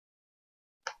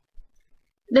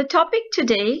The topic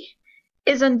today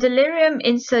is on delirium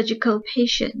in surgical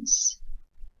patients.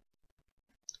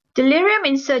 Delirium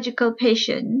in surgical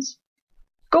patients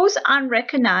goes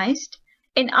unrecognized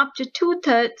in up to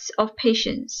 2/3 of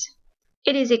patients.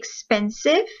 It is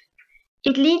expensive.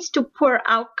 It leads to poor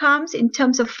outcomes in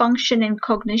terms of function and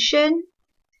cognition.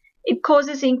 It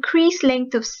causes increased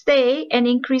length of stay and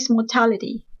increased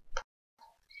mortality.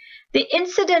 The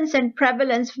incidence and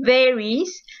prevalence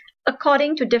varies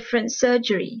according to different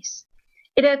surgeries.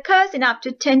 It occurs in up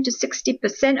to 10 to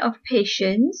 60% of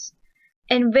patients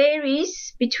and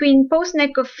varies between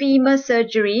post-neck of femur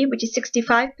surgery, which is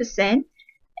 65%,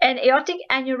 and aortic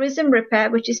aneurysm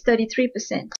repair, which is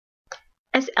 33%.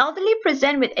 As elderly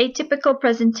present with atypical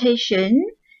presentation,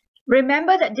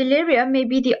 remember that delirium may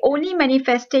be the only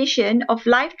manifestation of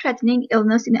life-threatening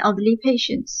illness in elderly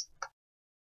patients.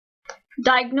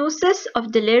 Diagnosis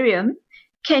of delirium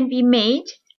can be made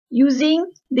using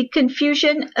the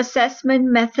confusion assessment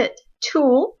method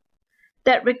tool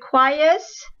that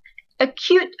requires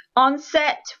acute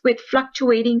onset with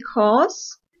fluctuating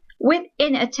cause with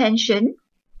inattention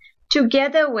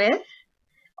together with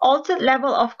altered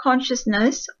level of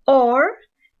consciousness or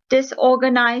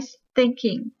disorganized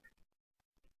thinking.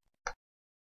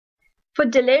 For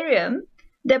delirium,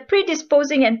 there are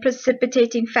predisposing and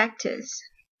precipitating factors.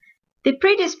 The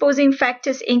predisposing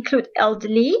factors include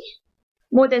elderly,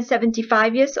 more than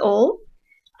 75 years old,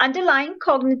 underlying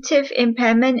cognitive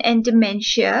impairment and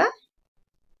dementia,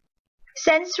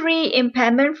 sensory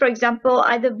impairment, for example,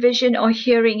 either vision or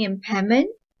hearing impairment,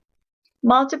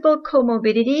 multiple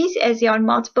comorbidities as they are on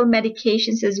multiple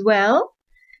medications as well,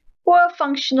 poor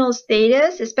functional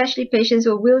status, especially patients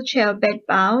who are wheelchair or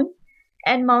bedbound,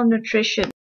 and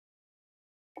malnutrition.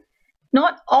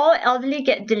 Not all elderly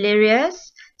get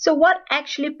delirious, so what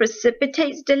actually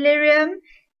precipitates delirium?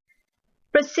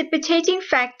 Precipitating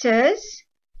factors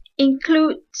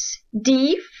include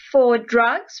D for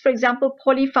drugs, for example,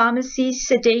 polypharmacy,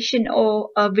 sedation, or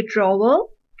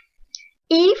withdrawal.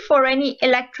 E for any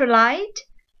electrolyte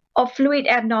or fluid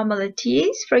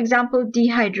abnormalities, for example,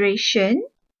 dehydration.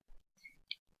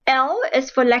 L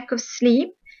is for lack of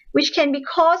sleep, which can be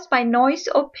caused by noise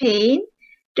or pain.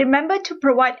 Remember to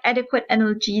provide adequate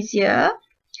analgesia.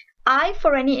 I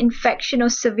for any infection or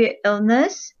severe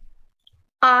illness.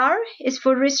 R is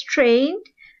for restrained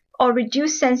or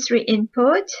reduced sensory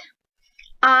input.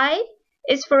 I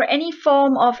is for any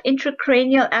form of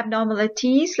intracranial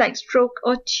abnormalities like stroke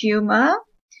or tumor.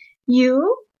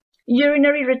 U,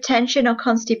 urinary retention or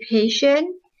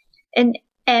constipation. And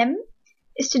M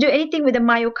is to do anything with the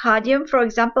myocardium, for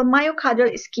example,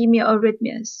 myocardial ischemia or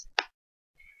arrhythmias.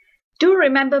 Do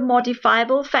remember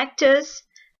modifiable factors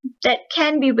that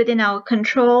can be within our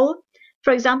control.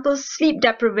 For example, sleep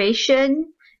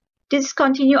deprivation,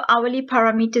 discontinue hourly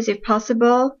parameters if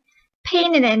possible,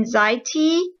 pain and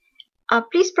anxiety,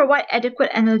 please provide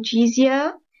adequate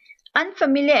analgesia.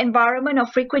 Unfamiliar environment or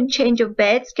frequent change of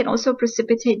beds can also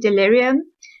precipitate delirium,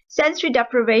 sensory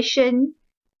deprivation,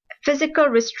 physical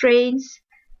restraints,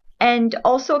 and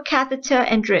also catheter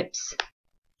and drips.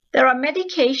 There are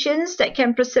medications that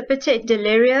can precipitate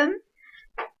delirium.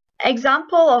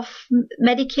 Example of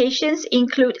medications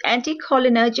include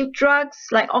anticholinergic drugs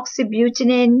like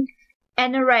oxybutynin,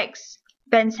 Anorex,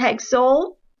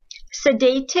 benhexol.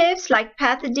 Sedatives like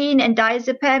pethidine and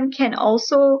diazepam can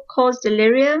also cause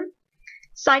delirium.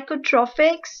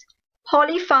 Psychotropics,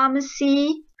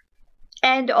 polypharmacy,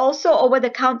 and also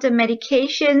over-the-counter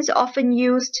medications often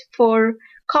used for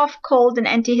cough, cold, and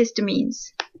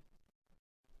antihistamines.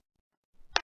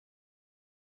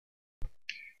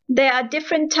 There are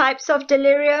different types of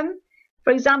delirium.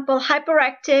 For example,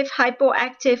 hyperactive,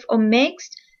 hypoactive, or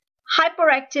mixed.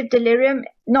 Hyperactive delirium,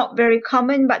 not very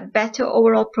common, but better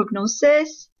overall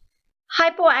prognosis.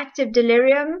 Hypoactive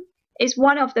delirium is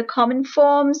one of the common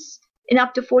forms in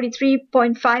up to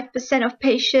 43.5% of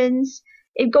patients.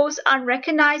 It goes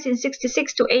unrecognized in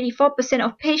 66 to 84%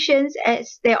 of patients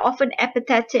as they are often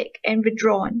apathetic and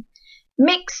withdrawn.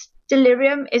 Mixed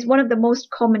delirium is one of the most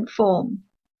common forms.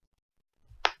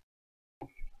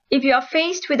 If you are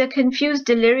faced with a confused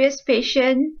delirious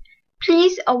patient,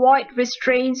 please avoid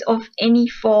restraints of any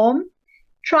form.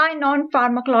 Try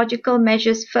non-pharmacological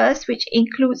measures first, which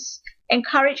includes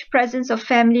encourage presence of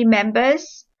family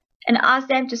members and ask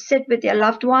them to sit with their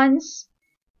loved ones.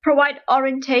 Provide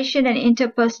orientation and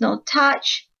interpersonal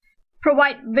touch.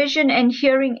 Provide vision and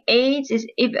hearing aids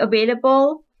if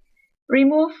available.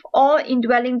 Remove all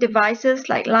indwelling devices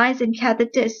like lines and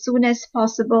catheters as soon as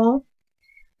possible.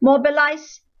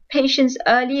 Mobilize patients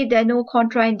early if there are no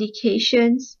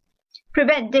contraindications.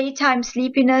 Prevent daytime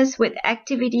sleepiness with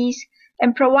activities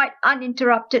and provide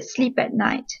uninterrupted sleep at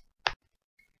night.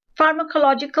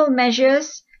 Pharmacological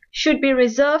measures should be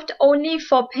reserved only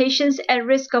for patients at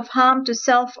risk of harm to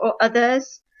self or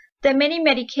others. There are many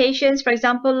medications, for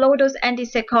example, low-dose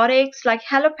antipsychotics like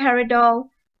haloperidol,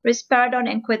 risperidone,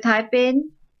 and quetiapine.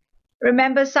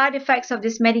 Remember side effects of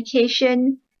this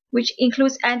medication, which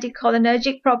includes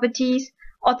anticholinergic properties,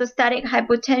 orthostatic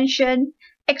hypotension,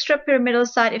 extrapyramidal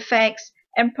side effects,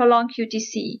 and prolonged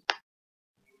QTc.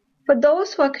 For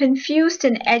those who are confused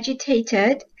and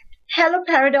agitated,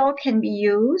 haloperidol can be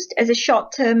used as a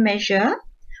short-term measure.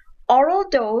 Oral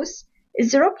dose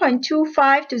is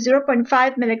 0.25 to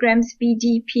 0.5 milligrams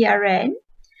BD PRN.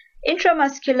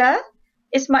 Intramuscular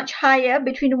is much higher,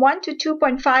 between 1 to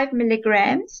 2.5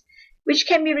 milligrams, which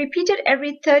can be repeated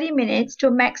every 30 minutes to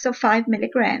a max of 5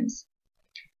 milligrams.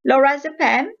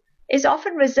 Lorazepam is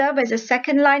often reserved as a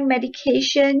second-line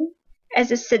medication,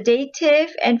 as a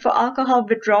sedative, and for alcohol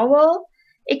withdrawal.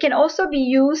 It can also be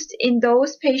used in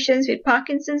those patients with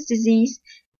Parkinson's disease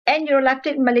and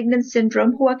neuroleptic malignant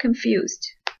syndrome who are confused.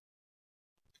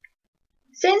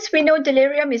 Since we know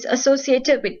delirium is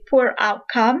associated with poor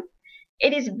outcome,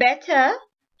 it is better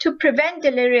to prevent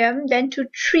delirium than to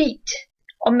treat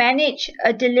or manage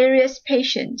a delirious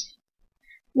patient.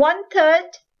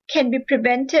 1/3 can be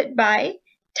prevented by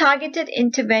targeted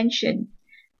intervention.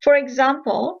 For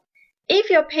example, if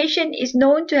your patient is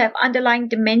known to have underlying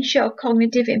dementia or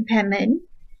cognitive impairment,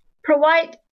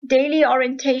 provide daily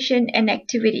orientation and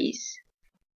activities.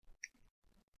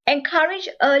 Encourage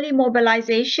early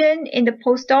mobilization in the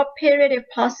post-op period if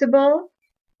possible.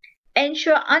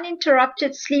 Ensure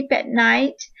uninterrupted sleep at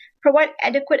night. Provide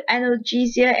adequate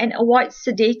analgesia and avoid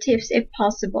sedatives if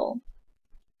possible.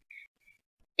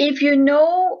 If you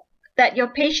know that your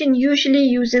patient usually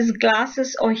uses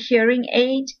glasses or hearing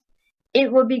aid,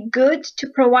 it will be good to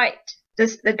provide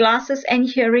the glasses and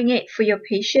hearing aid for your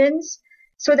patients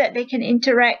so that they can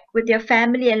interact with their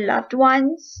family and loved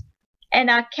ones and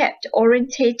are kept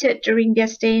orientated during their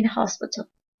stay in hospital.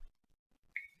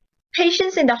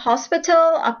 Patients in the hospital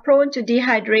are prone to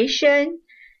dehydration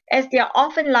as they are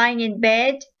often lying in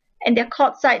bed and their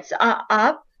cot sides are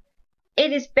up.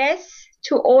 It is best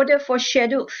to order for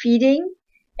scheduled feeding,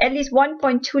 at least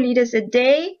 1.2 liters a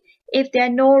day, if there are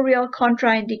no real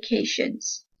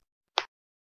contraindications.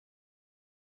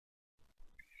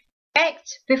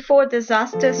 Act before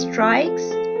disaster strikes.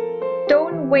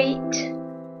 Don't wait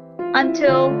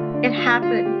until it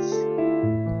happens.